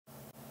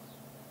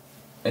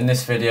In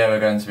this video we're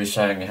going to be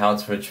showing you how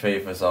to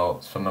retrieve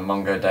results from a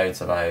Mongo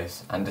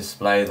database and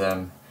display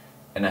them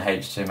in a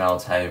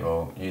HTML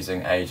table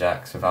using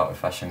AJAX without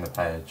refreshing the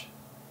page.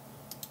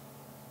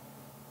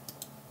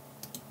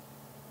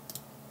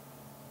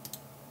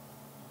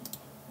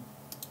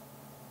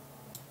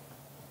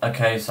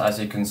 Okay, so as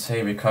you can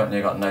see we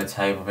currently got no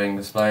table being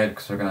displayed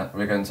because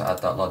we're going to add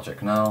that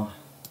logic now.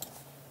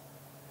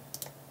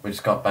 We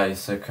just got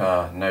basic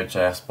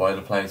NodeJS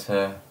boilerplate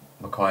here,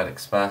 required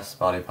express,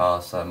 body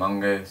parser,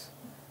 mongoose.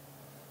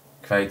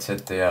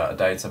 Created a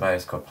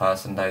database called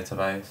person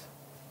database.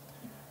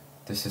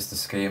 This is the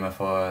schema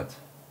for it.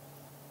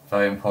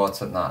 Very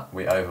important that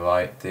we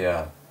overwrite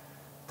the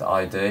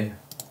ID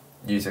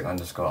using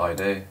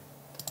 _ID,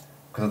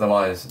 because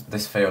otherwise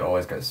this field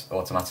always gets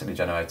automatically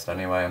generated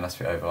anyway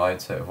unless we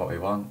overwrite it with what we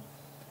want.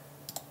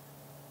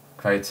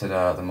 Created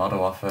the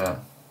model of it.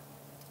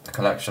 The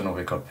collection will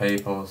be called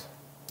peoples,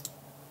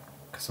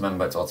 because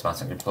remember it's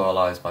automatically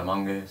pluralized by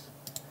mongoose.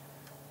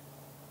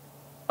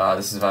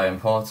 This is very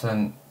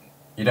important.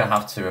 You don't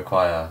have to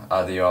require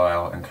the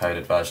URL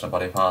encoded version of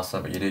body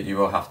parser, but you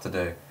will have to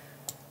do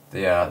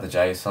the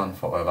JSON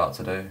for what we're about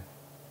to do.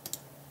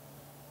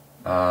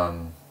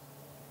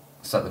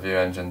 Set the view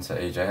engine to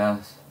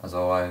AJAX as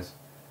always,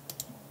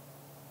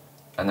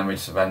 and then we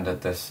just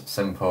rendered this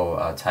simple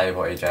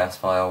table AJAX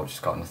file which has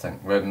got nothing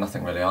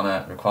really on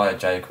it. Required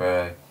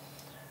jQuery.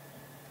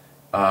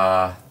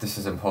 This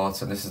is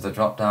important. This is the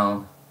drop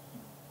down.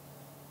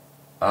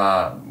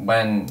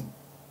 When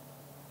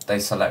they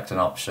select an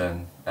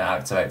option, it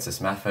activates this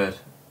method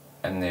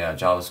in the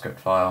JavaScript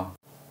file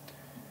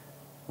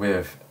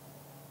with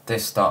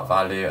this start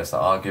value as the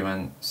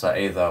argument, so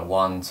either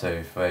 1,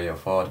 2, 3 or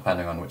 4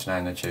 depending on which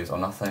name they choose, or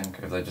nothing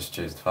if they just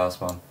choose the first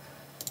one.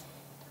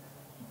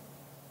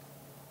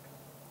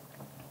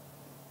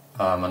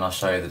 And I'll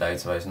show you the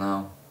database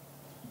now.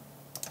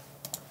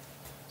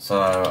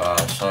 So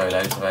show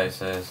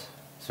databases.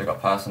 So we've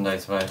got person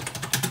database,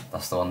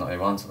 that's the one that we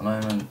want at the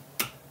moment.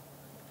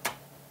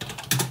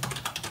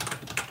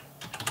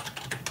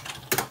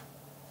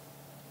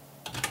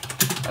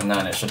 And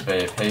then it should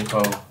be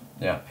peoples,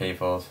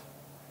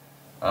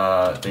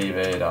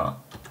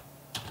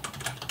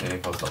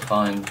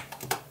 db.peoples.find,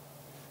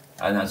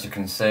 and as you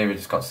can see we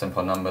just got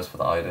simple numbers for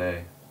the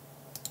ID.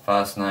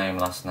 First name,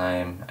 last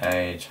name,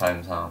 age,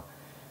 hometown.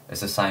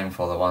 It's the same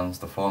for the ones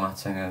the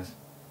formatting is.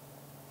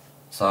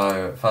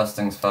 So first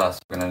things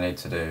first, we're going to need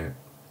to do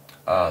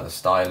the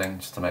styling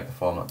just to make the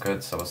form look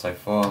good. So we'll say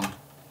form,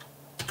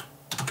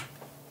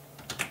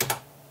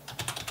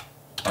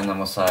 and then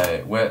we'll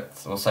say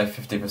width, we'll say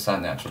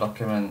 50% the actual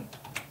document,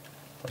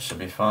 that should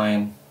be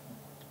fine.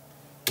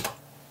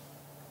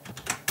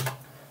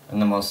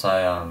 And then we'll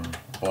say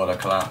border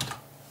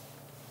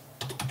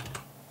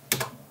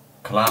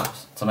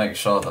collapse to make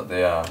sure that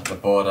the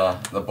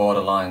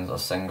border lines are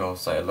single,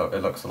 so it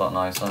looks a lot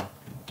nicer.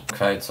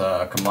 Create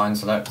a combine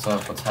selector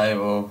for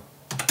table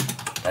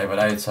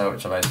data,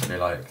 which are basically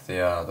like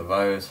the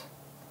rows,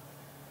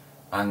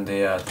 and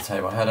the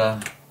table header.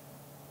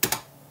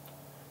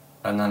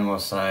 And then we'll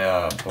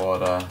say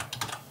border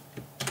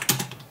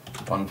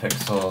 1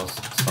 pixel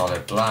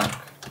solid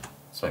black,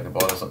 to make the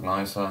borders look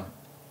nicer.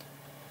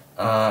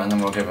 And then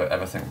we'll give it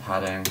everything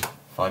padding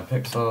 5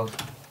 pixels,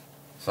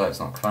 so it's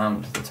not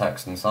cramped, the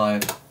text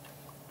inside.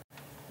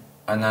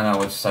 And then I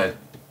would say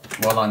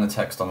we'll align the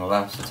text on the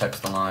left, so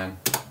text align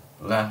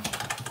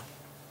left.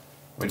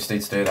 We just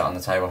need to do that on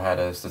the table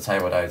headers. The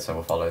table data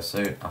will follow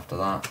suit after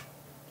that.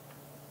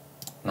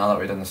 Now that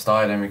we've done the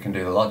styling, we can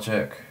do the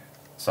logic.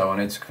 So we'll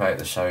need to create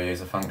the show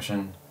user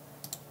function,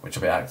 which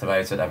will be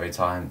activated every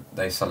time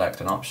they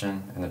select an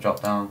option in the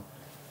drop down.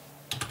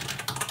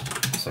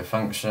 So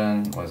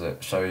function, what is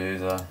it, show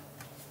user.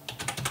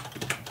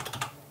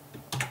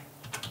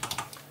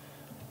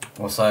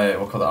 We'll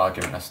call the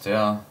argument str,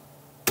 and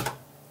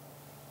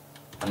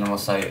then we'll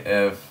say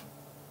if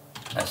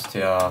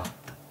str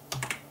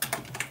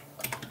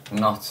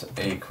not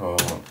equal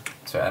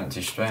to an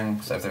empty string,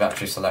 so if they've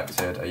actually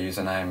selected a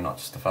username, not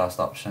just the first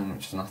option,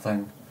 which is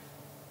nothing.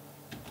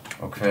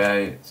 We'll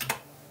create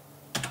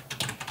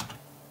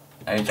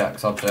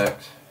AJAX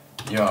object,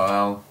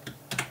 URL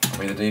will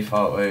be the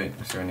default route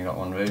because we've only got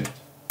one route.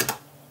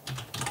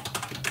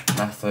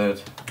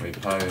 Method,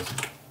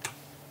 repost.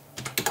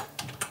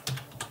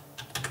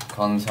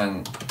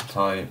 Content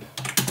type,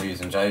 we're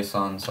using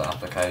JSON, so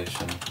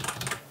application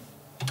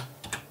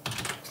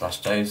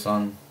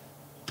 /JSON.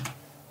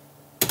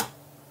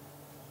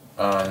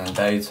 And then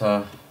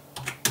data,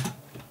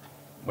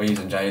 we're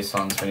using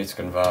JSON, so we need to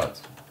convert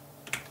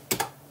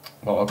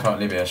what will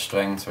currently be a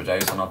string to a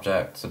JSON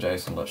object, so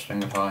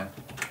JSON.stringify.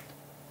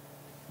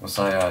 We'll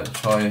say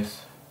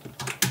choice,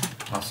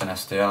 pass in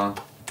str, and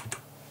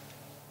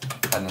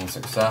then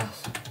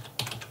success.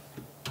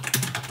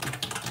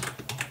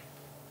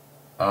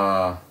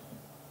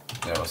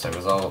 We'll say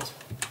result.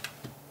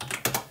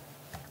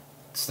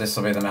 So this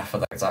will be the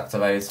method that gets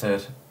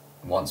activated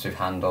once we've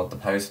handled the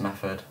post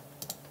method.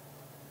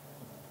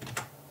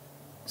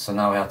 So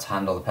now we have to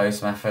handle the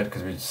post method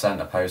because we just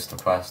sent a post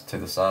request to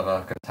the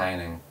server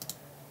containing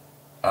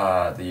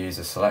the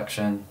user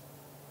selection.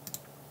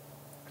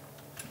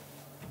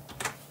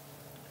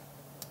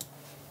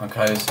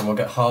 Okay, so we'll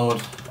get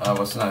hold.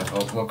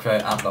 We'll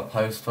create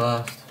app.post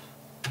first.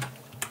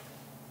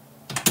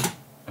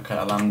 Okay,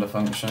 a lambda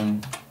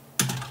function,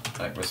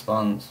 make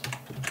response.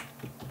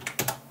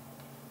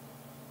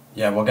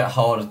 Yeah, we'll get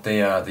hold of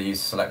the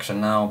user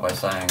selection now by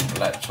saying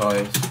let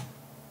choice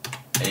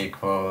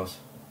equals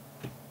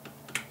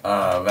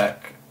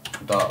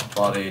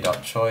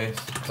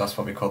rec.body.choice, because that's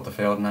what we called the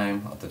field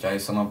name of the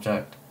JSON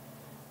object.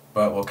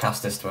 But we'll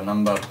cast this to a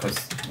number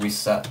because we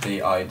set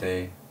the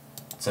ID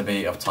to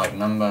be of type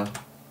number.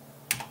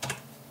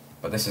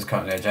 But this is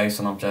currently a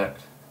JSON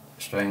object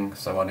string,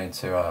 so I need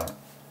to,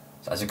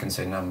 so as you can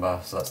see, number,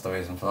 so that's the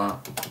reason for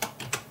that.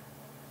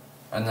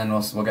 And then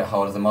we'll get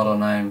hold of the model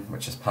name,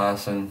 which is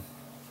person,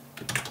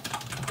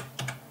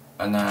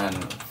 and then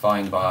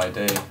find by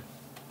ID.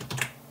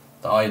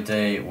 The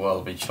ID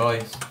will be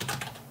choice,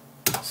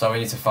 so we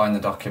need to find the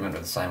document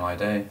with the same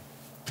ID.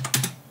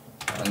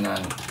 And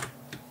then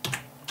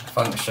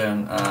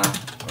function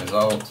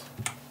result.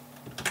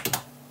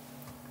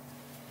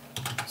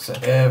 So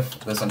if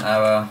there's an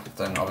error,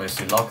 then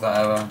obviously log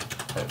that error.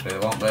 Hopefully there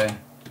won't be.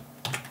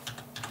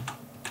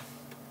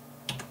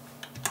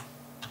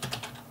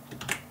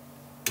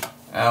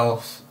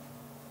 Else,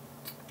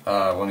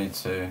 we'll need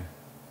to.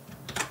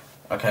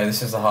 Okay,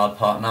 this is the hard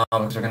part now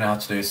because we're going to have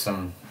to do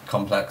some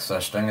complex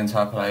string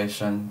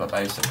interpolation. But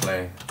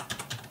basically,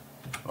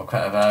 we'll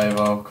create a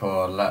variable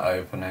called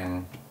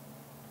letOpening.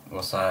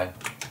 We'll say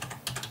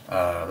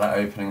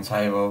letOpening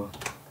table.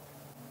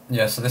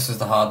 Yeah, so this is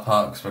the hard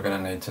part because we're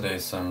going to need to do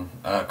some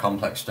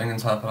complex string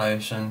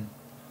interpolation.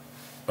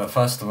 But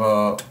first of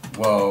all,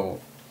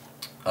 we'll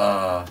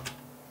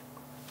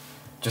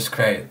just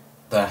create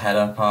the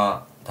header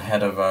part, the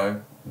header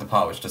row, the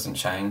part which doesn't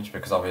change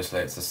because obviously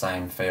it's the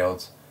same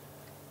fields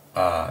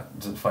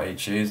for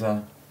each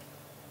user.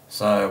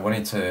 So we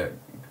need to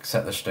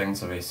set the string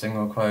to be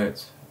single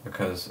quotes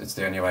because it's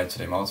the only way to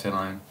do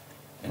multi-line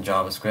in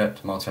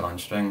JavaScript, multi-line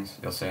strings,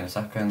 you'll see in a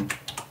second.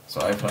 So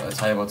open up the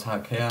table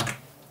tag here.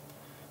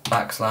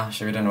 Backslash,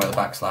 if you don't know where the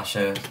backslash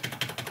is,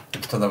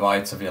 it's to the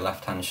right of your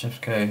left hand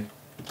shift key.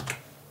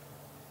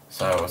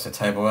 So it's a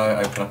table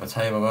row, open up a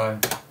table row,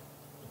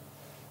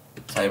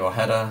 table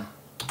header.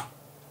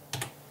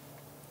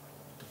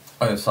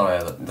 Oh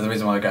sorry, the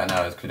reason why we get an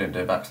error is because we didn't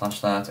do a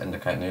backslash there to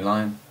indicate new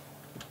line.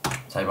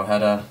 Table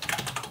header,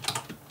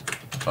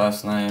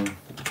 first name,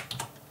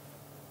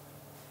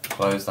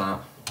 close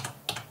that.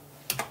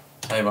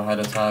 Table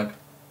header tag,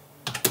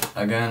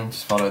 again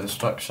just follow the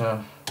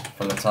structure,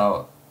 fill it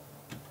out.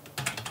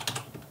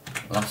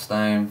 Last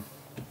name.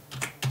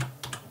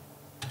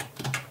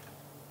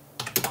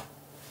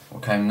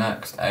 What came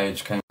next?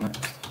 Age came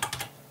next.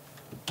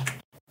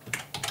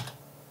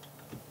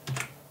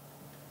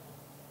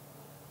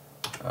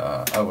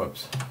 Oh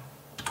whoops.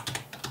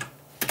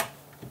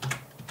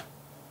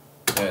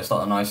 Yeah, it's not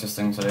the nicest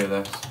thing to do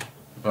this,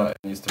 but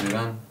it needs to be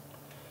done.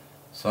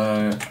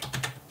 So,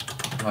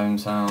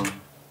 hometown.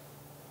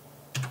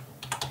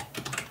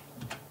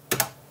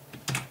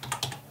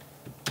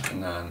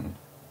 And then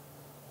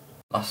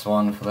last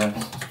one for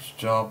this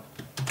job.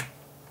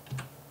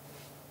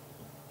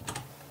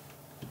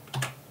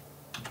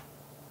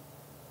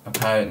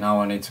 Okay,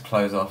 now I need to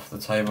close off the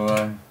table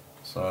row.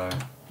 So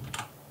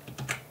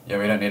yeah,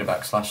 we don't need a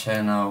backslash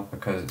here now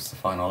because it's the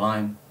final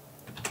line.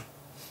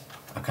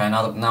 Okay,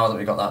 now that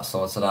we got that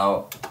sorted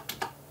out,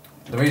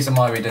 the reason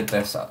why we did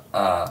this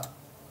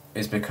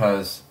is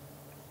because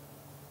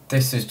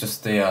this is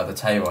just the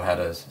table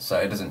headers, so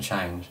it doesn't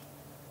change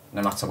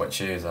no matter which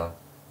user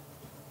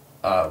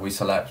we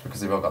select because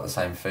they've all got the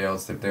same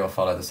fields, they all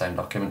follow the same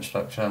document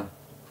structure.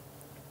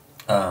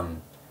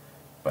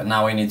 But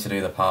now we need to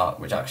do the part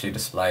which actually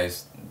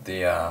displays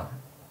the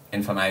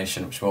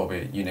information which will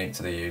be unique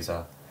to the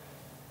user.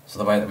 So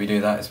the way that we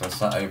do that is we'll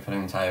set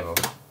opening table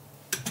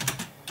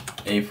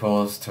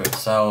equals to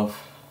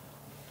itself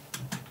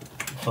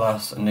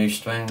plus a new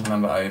string.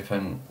 Remember,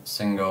 open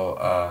single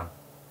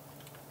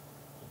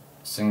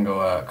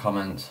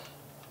comment,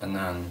 and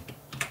then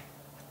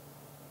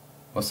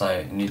we'll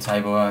say new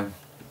table row,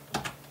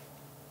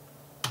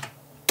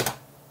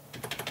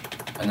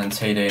 and then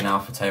TD now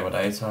for table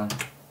data,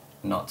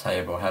 not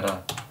table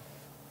header,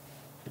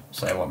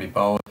 so it won't be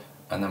bold,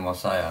 and then we'll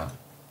say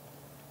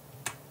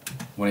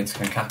we need to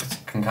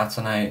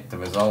concatenate the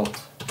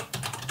result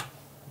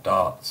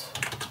dot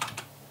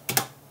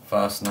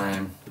first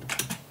name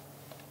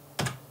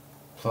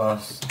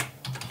plus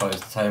close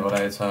the table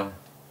data,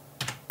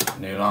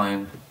 new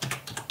line,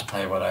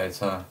 table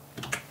data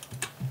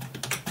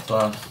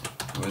plus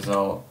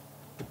result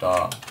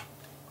dot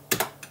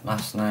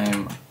last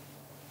name,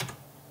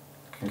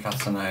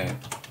 concatenate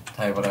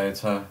table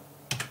data,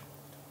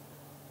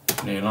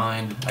 new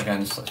line,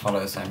 again just follow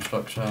the same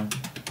structure,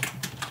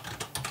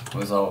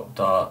 result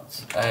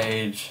dot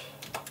age,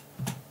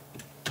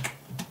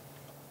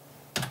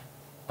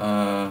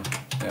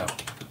 yeah,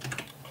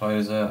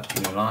 close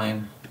it, new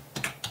line,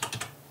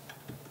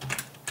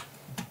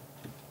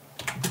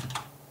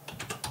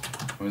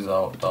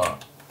 result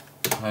dot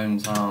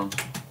hometown.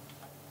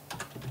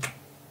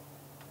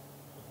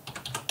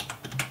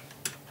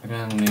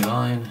 Again, new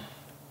line.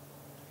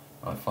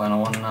 Right,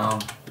 final one now.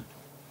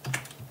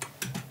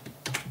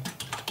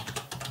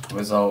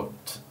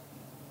 Result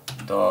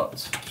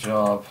dot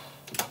job.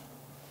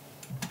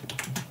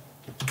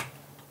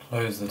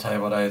 Close the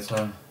table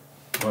data.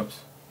 Whoops.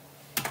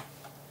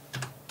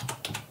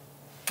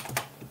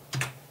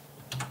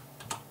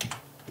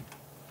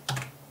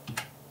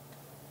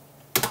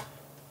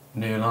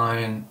 New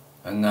line,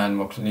 and then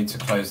we'll need to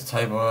close the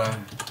table row.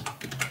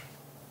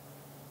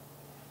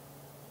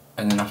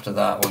 And then after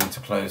that, we'll need to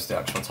close the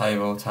actual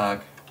table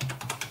tag.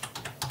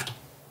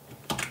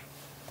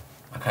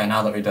 Okay,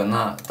 now that we've done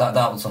that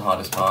was the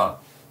hardest part.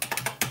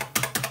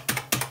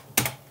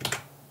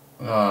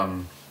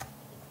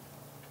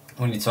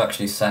 We need to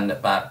actually send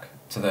it back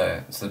to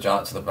the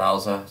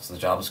browser, to the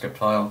JavaScript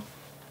file.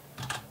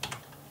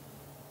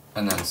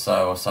 And then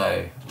so we'll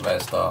say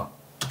res.send.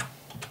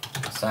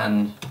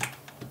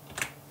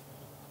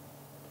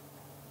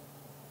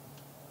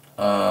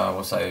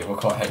 We'll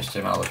call it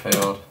HTML the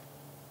field.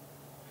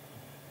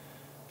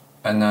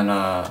 And then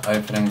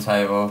opening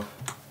table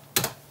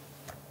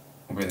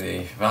will be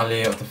the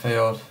value of the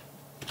field.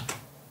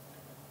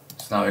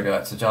 So now we go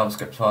back to the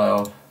JavaScript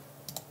file.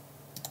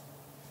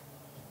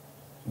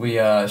 We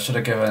should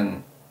have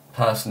given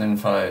person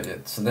info.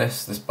 So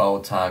this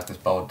bold tag, this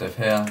bold div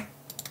here.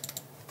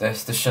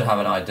 This should have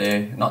an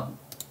ID, not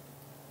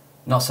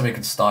so we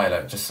could style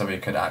it, just so we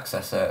could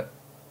access it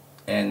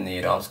in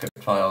the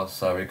JavaScript file.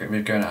 So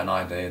we've given it an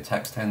ID, a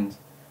text hint.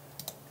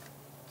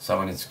 So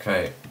we need to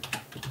create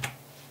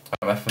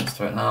a reference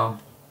to it now.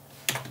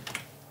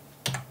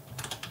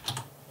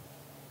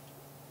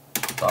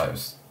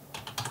 Those.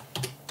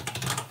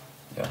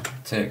 Yeah,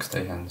 txt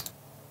hint.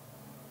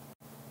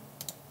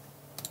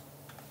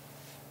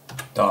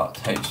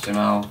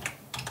 .html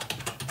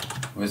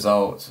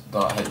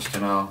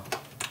result.html.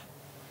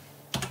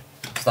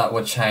 So that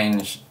would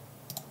change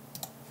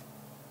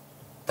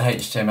the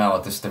HTML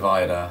of this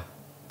divider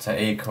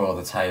to equal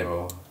the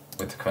table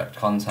with the correct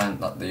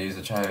content that the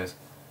user chose.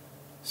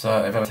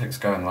 So if everything's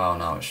going well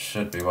now, it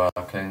should be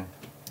working.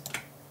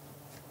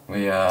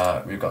 We've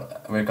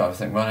got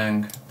everything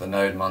running, the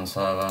node mon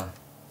server.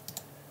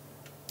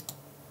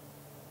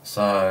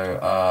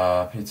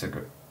 So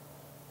Peter.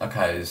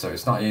 Okay, so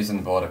it's not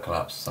using border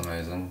collapse for some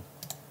reason.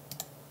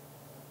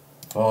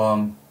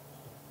 Form.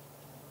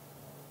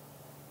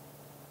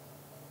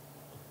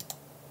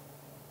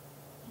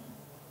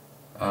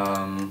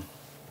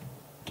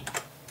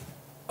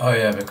 Oh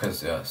yeah,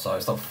 because so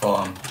it's not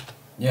form.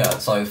 Yeah,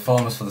 so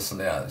form is for this.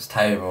 Yeah, it's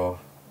table.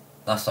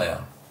 That's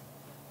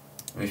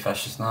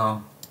refresh this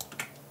now.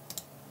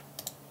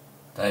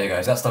 There you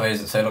go. That's the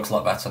reason. So it looks a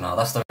lot better now.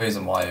 That's the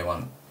reason why you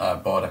want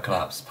border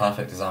collapse.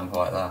 Perfect example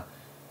right there.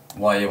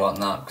 Why you want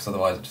that, because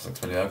otherwise it just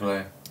looks really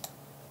ugly.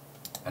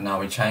 And now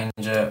we change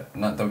it.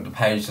 The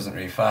page doesn't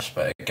refresh,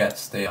 but it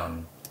gets the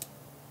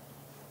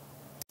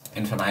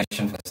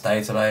information from this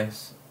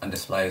database and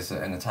displays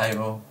it in the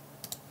table,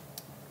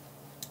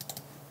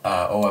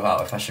 all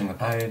without refreshing the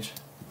page.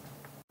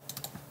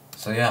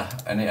 So yeah,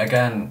 and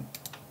again,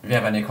 if you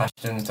have any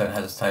questions, don't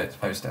hesitate to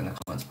post it in the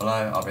comments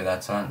below. I'll be there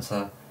to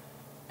answer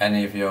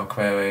any of your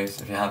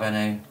queries if you have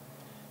any.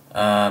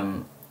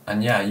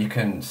 And yeah, you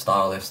can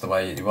style this the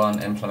way you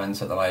want,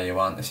 implement it the way you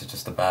want. This is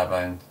just a bare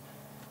bones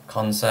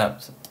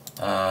concept.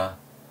 And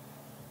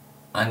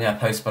yeah,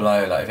 post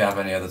below like if you have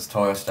any other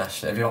tutorial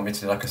suggestions. If you want me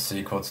to do like a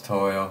SQL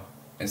tutorial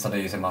instead of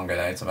using Mongo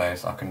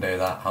Database, I can do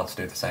that. How to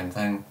do the same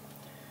thing.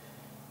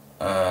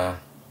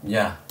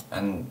 Yeah,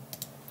 and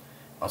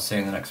I'll see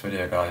you in the next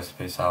video, guys.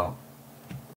 Peace out.